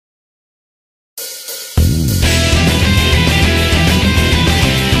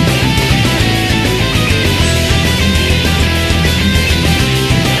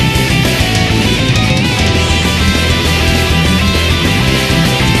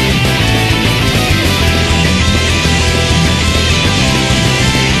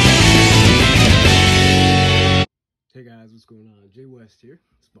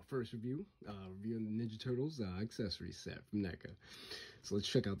my first review, reviewing the Ninja Turtles accessory set from Neca. So let's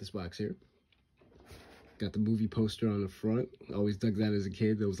check out this box here. Got the movie poster on the front. Always dug that as a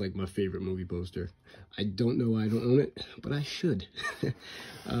kid. That was like my favorite movie poster. I don't know why I don't own it, but I should.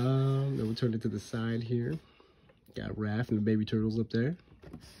 Then we'll turn it to the side here. Got Raph and the baby turtles up there.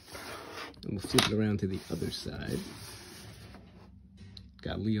 And we'll flip it around to the other side.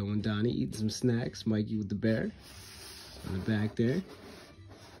 Got Leo and Donnie eating some snacks. Mikey with the bear on the back there.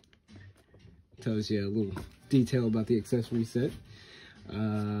 Tells you a little detail about the accessory set.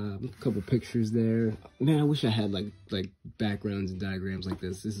 A couple pictures there. Man, I wish I had like backgrounds and diagrams like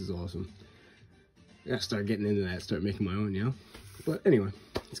this. This is awesome. I gotta start getting into that, start making my own, you know? But anyway,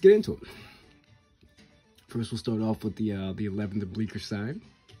 let's get into it. First, we'll start off with the 11th and Bleecker side.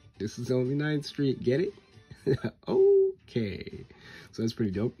 This is only 9th Street, get it? Okay. So that's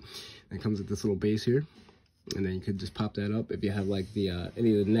pretty dope. It comes with this little base here. And then you could just pop that up. If you have like the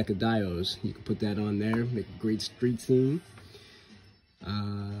any of the Neca diodes, you can put that on there, make a great street scene.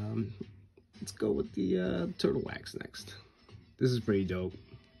 Let's go with the Turtle Wax next. This is pretty dope.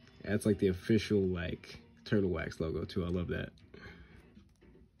 That's like the official like Turtle Wax logo too. I love that.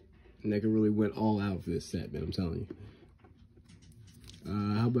 Neca really went all out for this set, man, I'm telling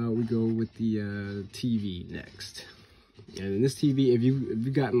you. How about we go with the TV next? And in this TV, if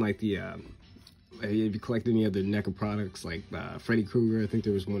you've gotten like the if you collect any other Neca products, like Freddy Krueger, I think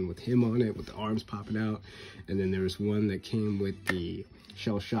there was one with him on it with the arms popping out, and then there was one that came with the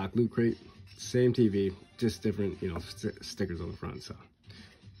Shell Shock Loot Crate. Same TV, just different, you know, stickers on the front. So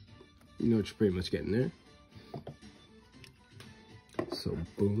you know what you're pretty much getting there. So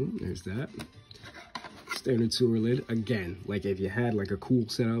boom, there's that. Standard sewer lid. Again, like if you had like a cool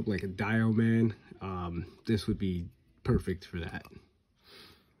setup, like a Dio Man, this would be perfect for that.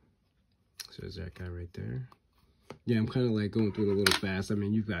 So there's that guy right there. Yeah, I'm kind of like going through it a little fast. I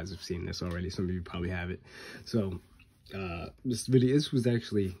mean, you guys have seen this already. Some of you probably have it. So this was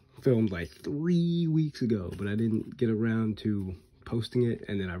actually filmed like 3 weeks ago, but I didn't get around to posting it,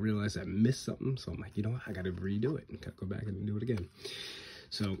 and then I realized I missed something. So I'm like, you know what? I got to redo it and go back and do it again.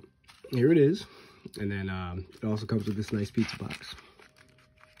 So here it is. And then it also comes with this nice pizza box.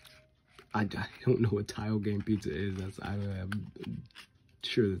 I don't know what Tile Game Pizza is. I'm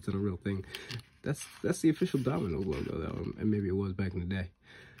sure that's not a real thing. That's the official Domino's logo though, and maybe it was back in the day.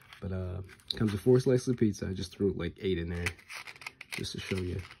 But it comes with 4 slices of pizza. I just threw like 8 in there just to show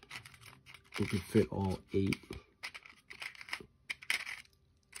you. We can fit all 8.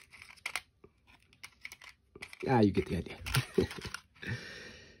 You get the idea.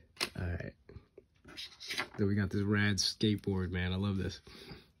 All right. Then we got this rad skateboard, man. I love this.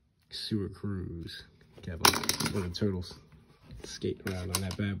 Sewer Cruise. Got one of the turtles skating around on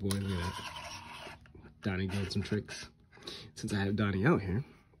that bad boy. Look at that. Donnie doing some tricks. Since I have Donnie out here,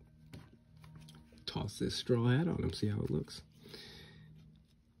 toss this straw hat on him, see how it looks.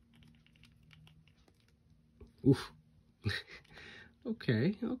 Oof.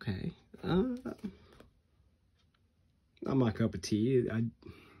 Okay. Not my cup of tea. I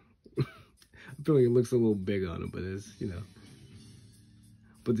feel like it looks a little big on him, but it's, you know.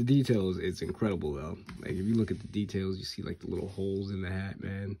 But the details, it's incredible though. Like if you look at the details, you see like the little holes in the hat,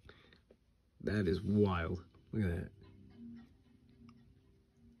 man. That is wild. Look at that.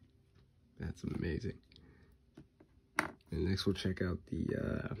 That's amazing. And next we'll check out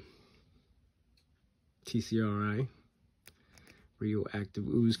the TCRI radioactive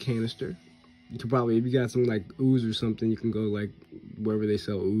ooze canister. You could probably, if you got some like ooze or something, you can go like wherever they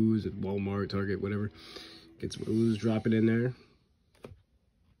sell ooze, at Walmart, Target, whatever. Get some ooze, drop it in there.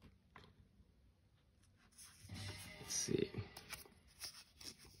 Let's see.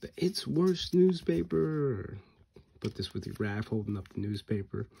 The It's Worst newspaper. Put this with your Raph holding up the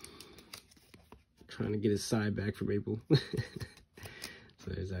newspaper. Trying to get his side back from April. So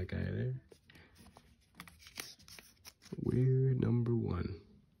there's that guy there. Weird number 1.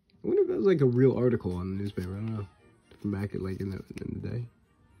 I wonder if that was like a real article on the newspaper. I don't know. From back at like in the day.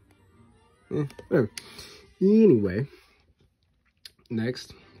 Whatever. Anyway.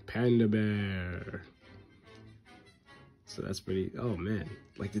 Next. Panda Bear. So that's pretty, oh man.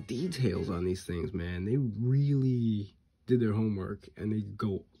 Like the details on these things, man. They really did their homework. And they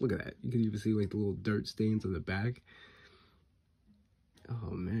go, look at that. You can even see like the little dirt stains on the back. Oh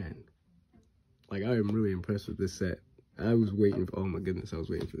man. Like I am really impressed with this set. I was waiting for, oh my goodness, I was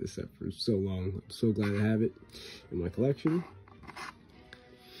waiting for this set for so long. I'm so glad to have it in my collection.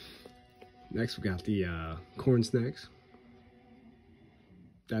 Next, we got the corn snacks.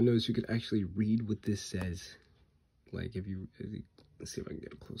 I noticed you could actually read what this says. Like if you let's see if I can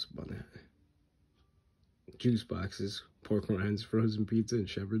get a close up on that. juice boxes, pork rinds, frozen pizza, and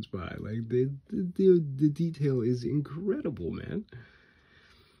shepherd's pie. Like, the detail is incredible, man.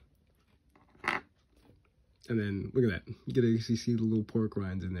 And then, look at that. You can actually see the little pork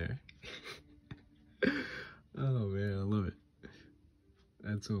rinds in there. Oh, man, I love it.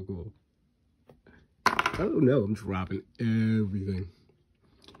 That's so cool. Oh, no, I'm dropping everything.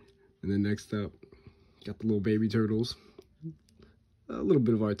 And then next up, got the little baby turtles. A little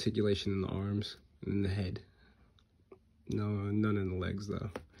bit of articulation in the arms and in the head. No, none in the legs, though.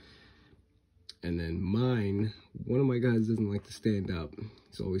 And then mine, one of my guys doesn't like to stand up.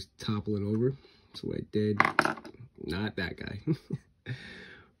 He's always toppling over. So I did, not that guy.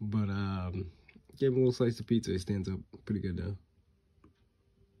 But gave him a little slice of pizza. He stands up pretty good now.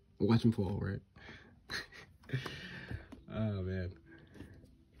 Watch him fall, right? Oh, man.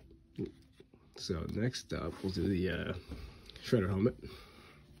 So next up, we'll do the Shredder helmet.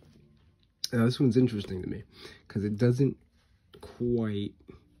 Now this one's interesting to me because it doesn't quite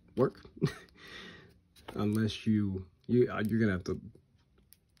work unless you're gonna have to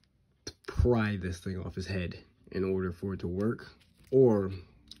pry this thing off his head in order for it to work. Or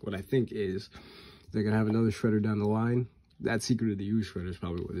what I think is they're gonna have another shredder down the line. That Secret of the Ooze shredder is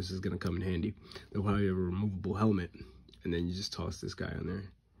probably where this is gonna come in handy. They'll probably have a removable helmet, and then you just toss this guy on there.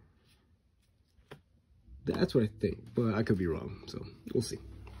 That's what I think, but I could be wrong, so we'll see.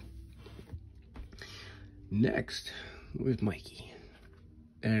 Next, where's Mikey?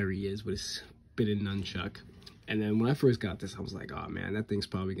 There he is with his spinning nunchuck. And then when I first got this, I was like, oh man, that thing's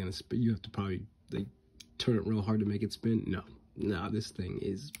probably gonna spin. You have to probably like turn it real hard to make it spin. No, this thing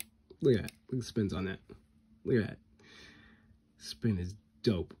is, look at that. Look at the spins on that. Look at that. Spin is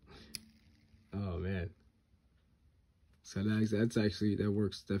dope. Oh man. So that's actually,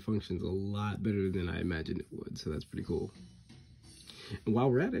 that functions a lot better than I imagined it would. So that's pretty cool. And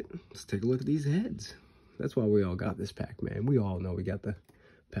while we're at it, let's take a look at these heads. That's why we all got this pack, man. We all know we got the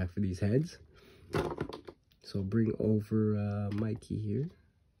pack for these heads. So bring over Mikey here.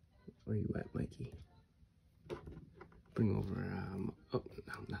 Where you at, Mikey? Bring over, oh,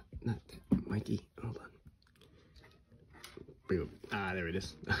 no, not that. Mikey, hold on. Bring over, there it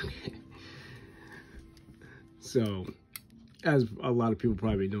is. Okay. So, as a lot of people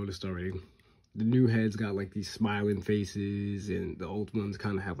probably noticed already, the new heads got like these smiling faces, and the old ones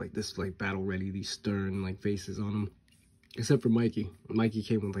kind of have like this like battle ready, these stern like faces on them. Except for Mikey. Mikey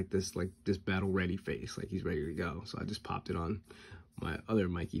came with like this battle ready face, like he's ready to go. So I just popped it on my other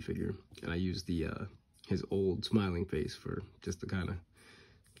Mikey figure, and I used the his old smiling face for just the kind of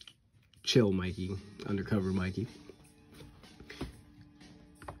chill Mikey, undercover Mikey.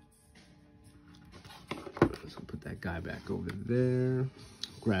 So put that guy back over there.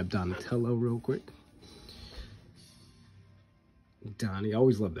 Grab Donatello real quick. Donnie, I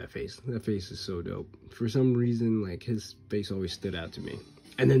always love that face. That face is so dope. For some reason, like, his face always stood out to me.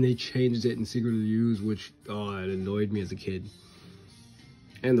 And then they changed it in Secret of the Ooze, which, oh, it annoyed me as a kid.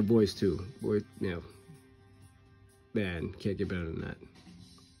 And the voice, too. Boy, you know, man, can't get better than that.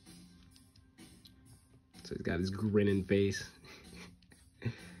 So he's got his grinning face.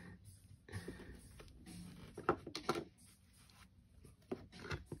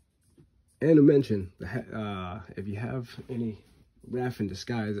 And to mention, if you have any Raph in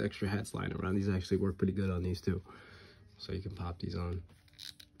Disguise extra hats lying around, these actually work pretty good on these too. So you can pop these on.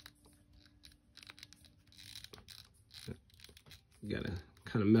 You gotta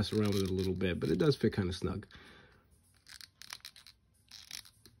kind of mess around with it a little bit, but it does fit kind of snug.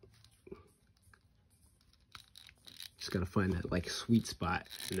 Just gotta find that like sweet spot,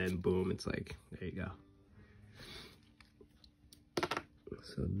 and then boom, it's like, there you go.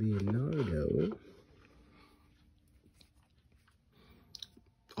 So Leonardo,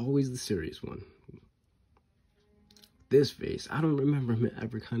 always the serious one. This face, I don't remember him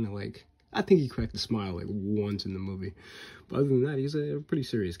ever kind of like, I think he cracked a smile like once in the movie. But other than that, he's a pretty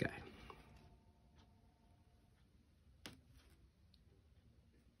serious guy.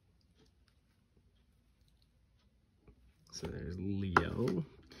 So there's Leo.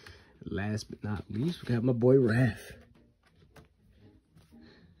 Last but not least, we got my boy Raph.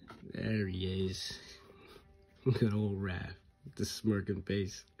 There he is. Good old Raph with the smirking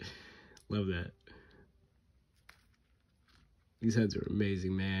face. Love that. These heads are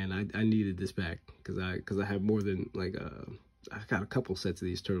amazing, man. I needed this pack because I have more than like I got a couple sets of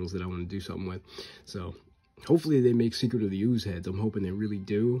these turtles that I want to do something with. So hopefully they make Secret of the Ooze heads. I'm hoping they really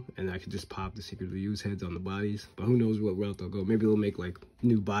do, and I could just pop the Secret of the Ooze heads on the bodies. But who knows what route they'll go? Maybe they'll make like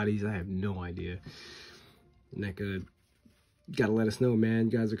new bodies. I have no idea. Neca, gotta let us know, man.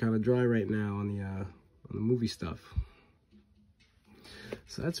 You guys are kind of dry right now on the movie stuff.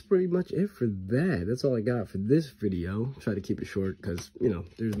 So that's pretty much it for that. That's all I got for this video. Try to keep it short because, you know,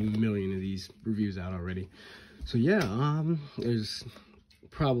 there's a million of these reviews out already. So yeah, there's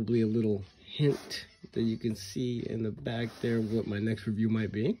probably a little hint that you can see in the back there what my next review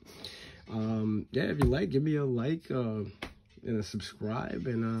might be. Yeah, if you like, give me a like and a subscribe,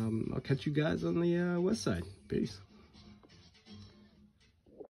 and I'll catch you guys on the west side. Peace.